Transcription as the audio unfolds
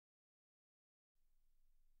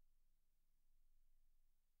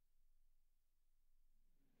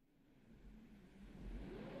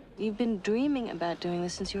You've been dreaming about doing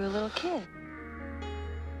this since you were a little kid.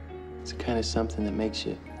 It's kind of something that makes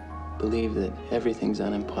you believe that everything's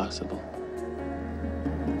unimpossible.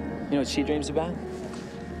 You know what she dreams about?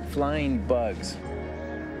 Flying bugs.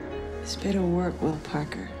 This better work, Will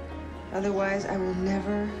Parker. Otherwise, I will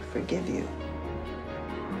never forgive you.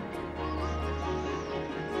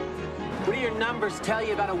 What do your numbers tell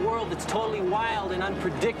you about a world that's totally wild and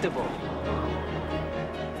unpredictable?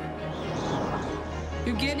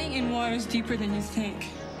 You're getting in waters deeper than you think.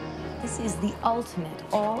 This is the ultimate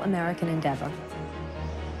all-American endeavor.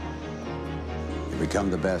 You become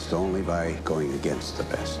the best only by going against the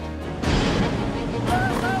best.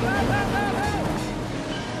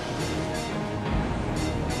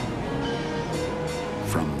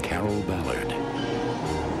 From Carroll Ballard.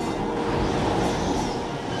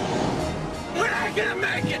 We're not gonna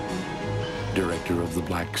make it! Director of The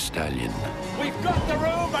Black Stallion. We've got the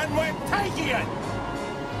room and we're taking it!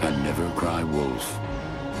 A Never Cry Wolf.